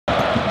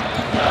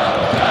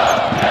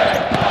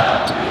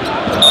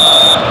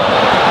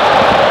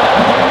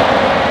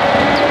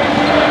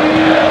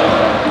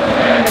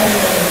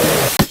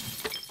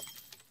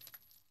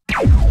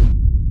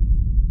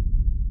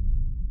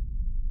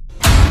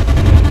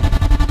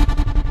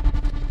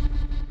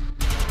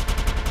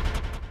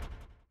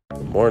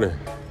Morning.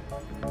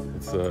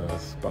 It's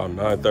about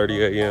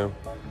 9:30 a.m.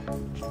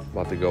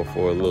 About to go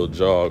for a little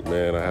jog,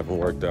 man. I haven't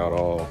worked out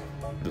all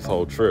this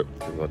whole trip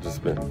because I've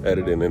just been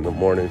editing in the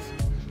mornings.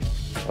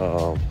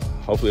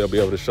 Hopefully I'll be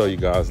able to show you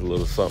guys a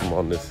little something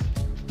on this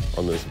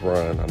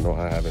run. I know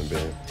I haven't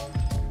been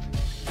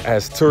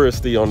as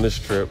touristy on this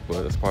trip,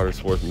 but it's part of the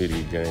sports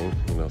media game.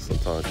 You know,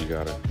 sometimes you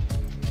gotta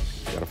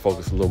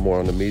focus a little more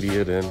on the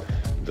media than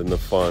the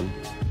fun.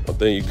 One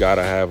thing you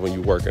gotta have when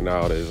you're working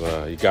out is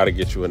you gotta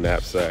get you a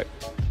knapsack.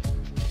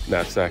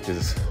 Knapsack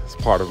is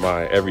part of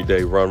my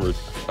everyday run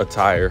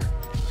attire.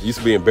 I used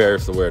to be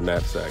embarrassed to wear a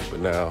knapsack, but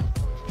now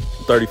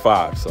I'm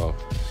 35, so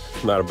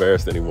I'm not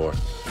embarrassed anymore.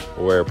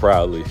 I wear it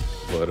proudly.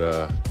 But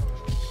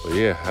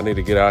yeah, I need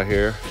to get out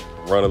here,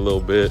 run a little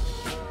bit,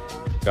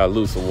 gotta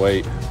lose some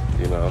weight,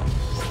 you know.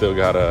 Still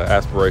got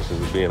aspirations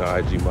of being an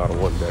IG model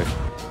one day.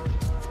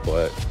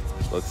 But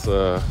let's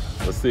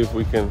see if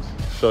we can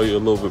show you a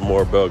little bit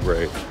more of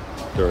Belgrade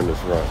during this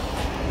run.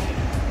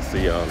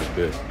 See y'all in a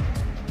bit.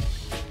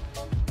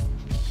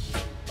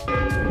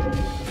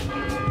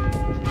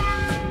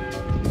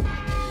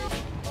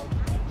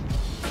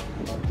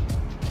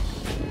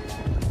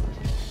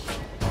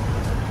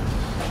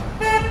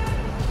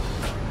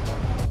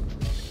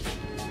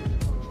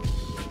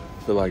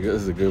 I feel like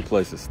this is a good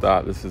place to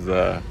stop. This is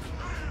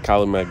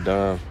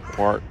Kalemegdan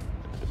Park.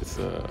 It's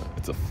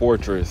a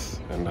fortress,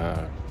 and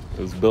it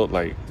was built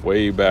like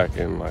way back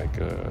in like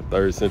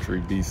 3rd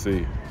century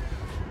BC.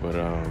 But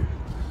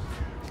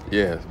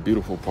yeah, it's a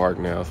beautiful park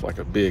now. It's like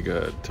a big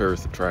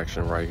tourist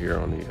attraction right here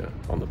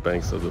on the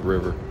banks of the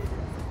river.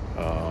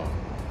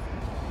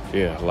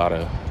 Yeah, a lot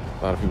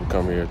of people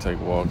come here, take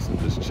walks, and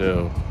just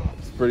chill.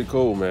 It's pretty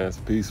cool, man. It's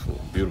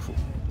peaceful, beautiful.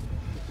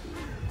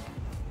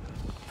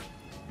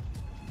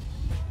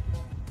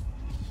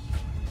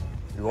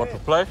 You want to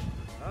play?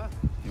 Huh?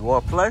 You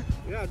want to play?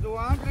 Yeah,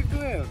 200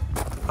 euro.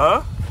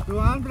 Huh?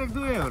 200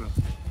 euro.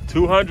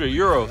 200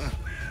 euros.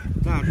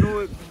 Yeah,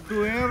 2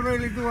 euro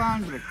или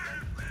 200.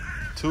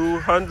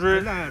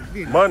 200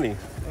 Yeah. money.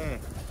 Yeah.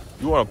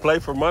 You want to play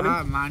for money?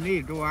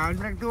 Money,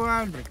 200.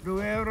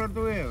 2 euro,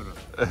 2 euro.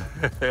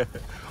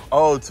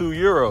 Oh, 2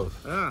 euros.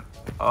 Yeah.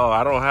 Oh,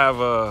 I don't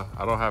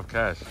have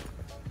cash.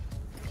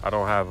 I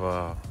don't have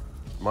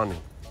money.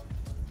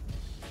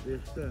 This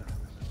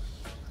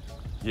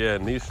Yeah,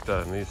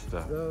 nista.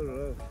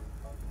 no.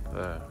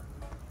 Yeah.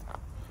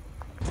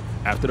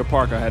 After the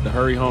park, I had to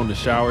hurry home to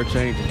shower,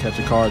 change, and catch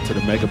a car to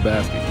the Mega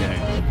Basket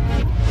game.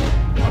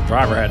 My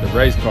driver had the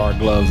race car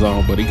gloves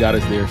on, but he got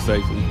us there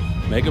safely.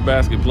 Mega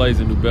Basket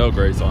plays in New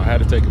Belgrade, so I had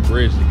to take a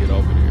bridge to get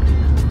over there.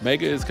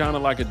 Mega is kind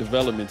of like a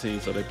development team,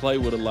 so they play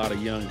with a lot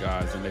of young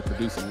guys, and they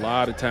produce a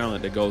lot of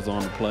talent that goes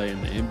on to play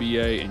in the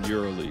NBA and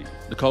EuroLeague.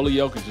 Nikola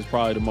Jokic is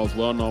probably the most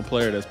well-known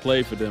player that's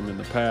played for them in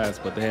the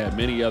past, but they have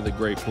many other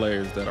great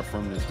players that are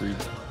from this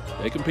region.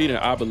 They compete in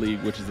ABA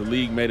League, which is a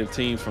league made of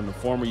teams from the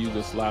former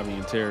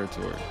Yugoslavian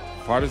territory.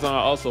 Partizan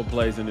also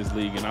plays in this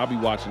league, and I'll be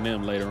watching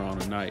them later on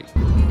tonight.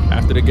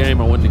 After the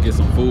game, I went to get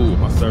some food with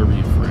my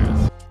Serbian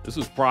friends. This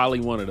was probably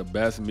one of the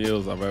best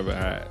meals I've ever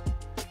had.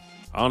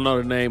 I don't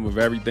know the name of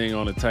everything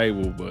on the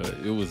table, but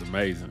it was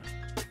amazing.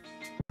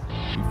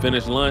 We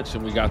finished lunch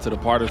and we got to the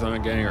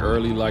Partizan game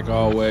early like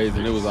always,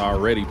 and it was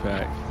already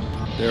packed.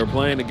 They were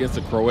playing against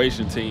a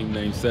Croatian team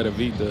named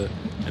Cedevita,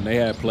 and they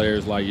had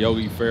players like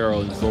Yogi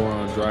Ferrell and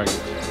Zoran Dragic.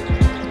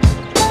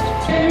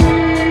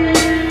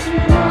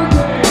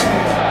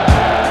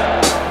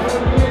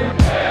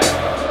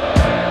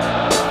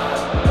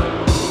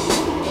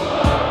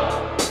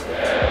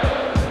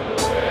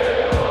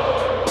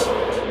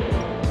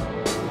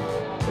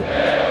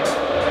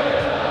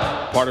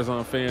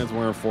 Partizan fans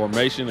were in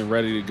formation and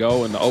ready to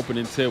go, and the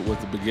opening tip was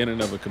the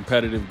beginning of a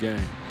competitive game.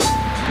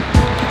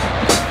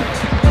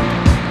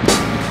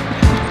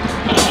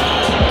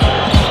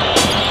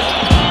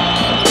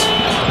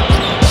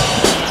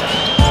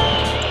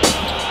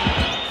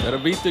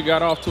 Cedevita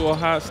got off to a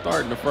hot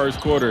start in the first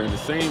quarter, and it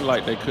seemed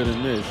like they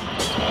couldn't miss.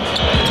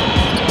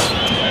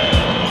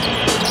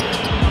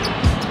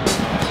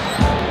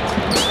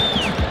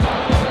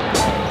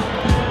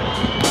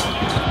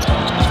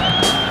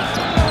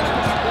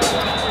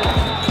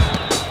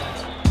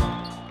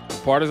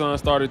 Partizan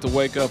started to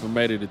wake up and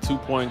made it a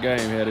 2-point game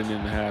heading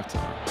into halftime.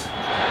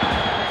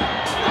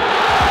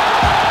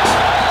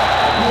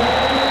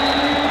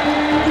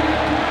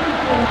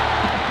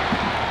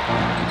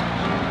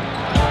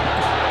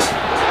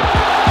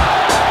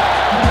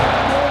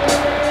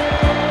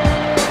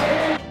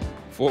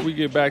 Before we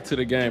get back to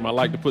the game, I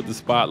like to put the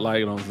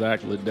spotlight on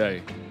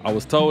LeDay. I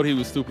was told he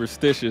was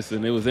superstitious,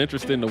 and it was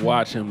interesting to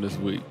watch him this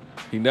week.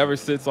 He never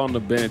sits on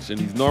the bench, and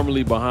he's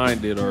normally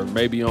behind it or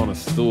maybe on a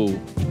stool.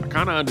 I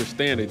kind of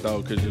understand it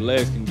though, because your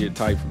legs can get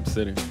tight from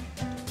sitting.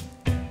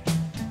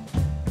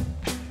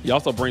 He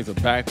also brings a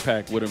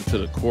backpack with him to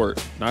the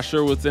court. Not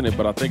sure what's in it,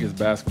 but I think it's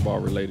basketball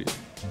related.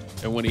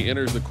 And when he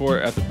enters the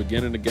court at the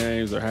beginning of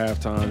games or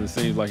halftime, it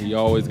seems like he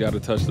always got to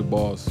touch the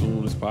ball as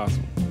soon as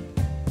possible.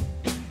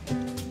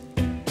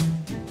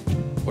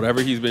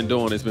 Whatever he's been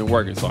doing, it's been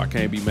working, so I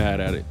can't be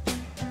mad at it.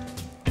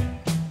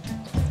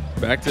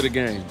 Back to the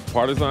game.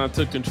 Partizan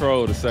took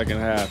control of the second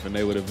half, and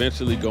they would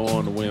eventually go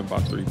on to win by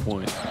 3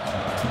 points.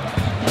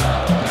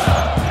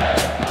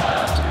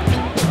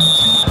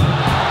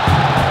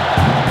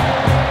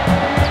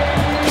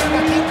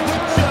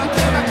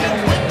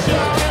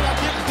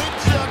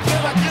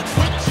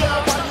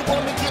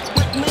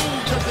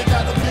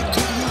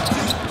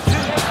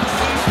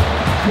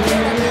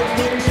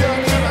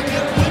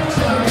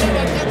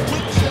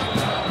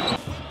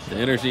 The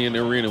energy in the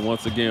arena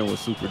once again was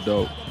super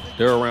dope.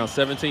 There were around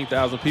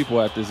 17,000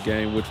 people at this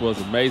game, which was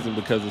amazing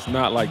because it's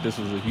not like this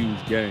was a huge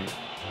game.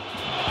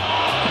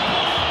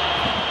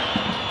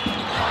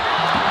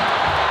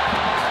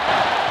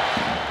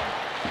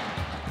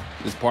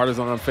 This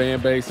Partizan fan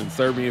base and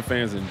Serbian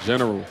fans in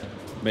general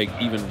make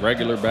even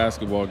regular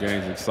basketball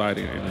games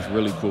exciting, and it's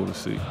really cool to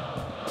see.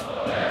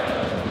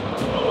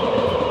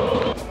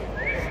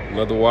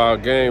 Another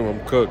wild game.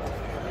 I'm cooked.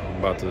 I'm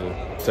about to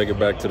take it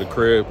back to the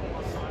crib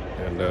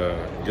and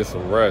get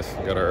some rest.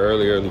 Got an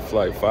early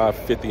flight,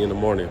 5:50 in the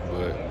morning.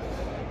 But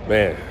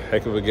man,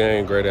 heck of a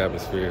game, great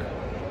atmosphere.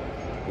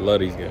 Love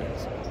these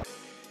games.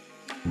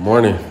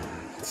 Morning.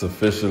 It's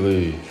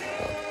officially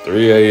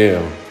 3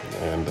 a.m.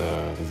 and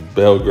this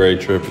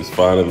Belgrade trip is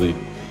finally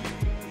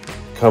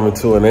coming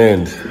to an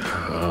end.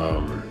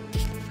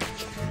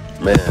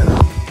 Man,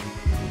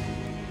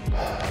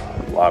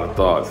 a lot of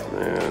thoughts,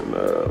 man.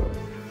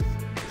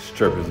 This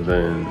trip has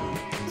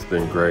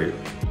been great.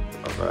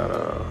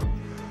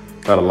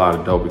 I've had a lot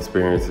of dope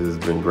experiences.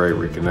 It's been great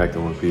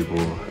reconnecting with people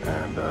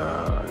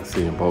and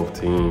seeing both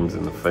teams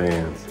and the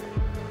fans.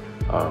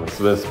 It's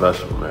been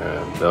special,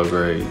 man.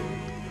 Belgrade,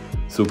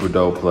 super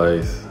dope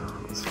place.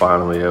 I was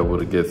finally able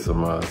to get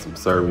some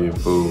Serbian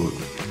food.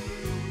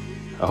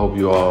 I hope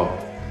you all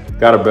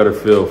got a better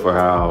feel for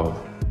how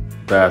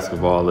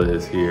basketball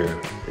is here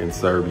in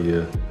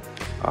Serbia.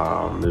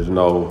 There's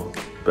no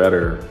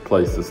better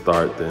place to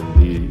start than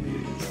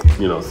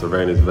Crvena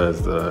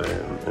Zvezda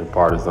and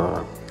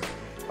Partizan.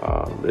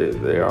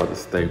 They are the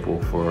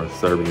staple for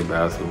Serbian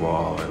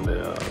basketball, and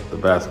the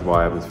basketball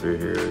atmosphere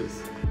here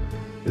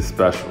is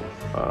special.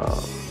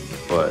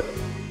 But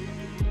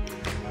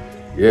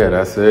yeah,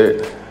 that's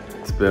it.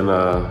 It's been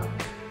a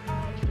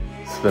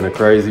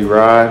crazy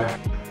ride.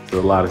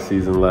 There's a lot of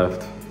season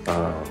left,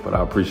 but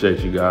I appreciate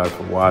you guys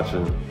for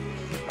watching.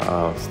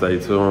 Stay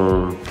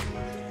tuned.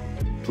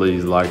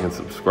 Please like and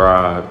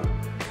subscribe.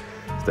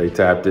 Stay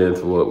tapped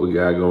into what we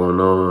got going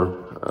on.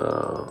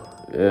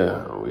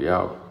 Yeah, we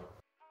out.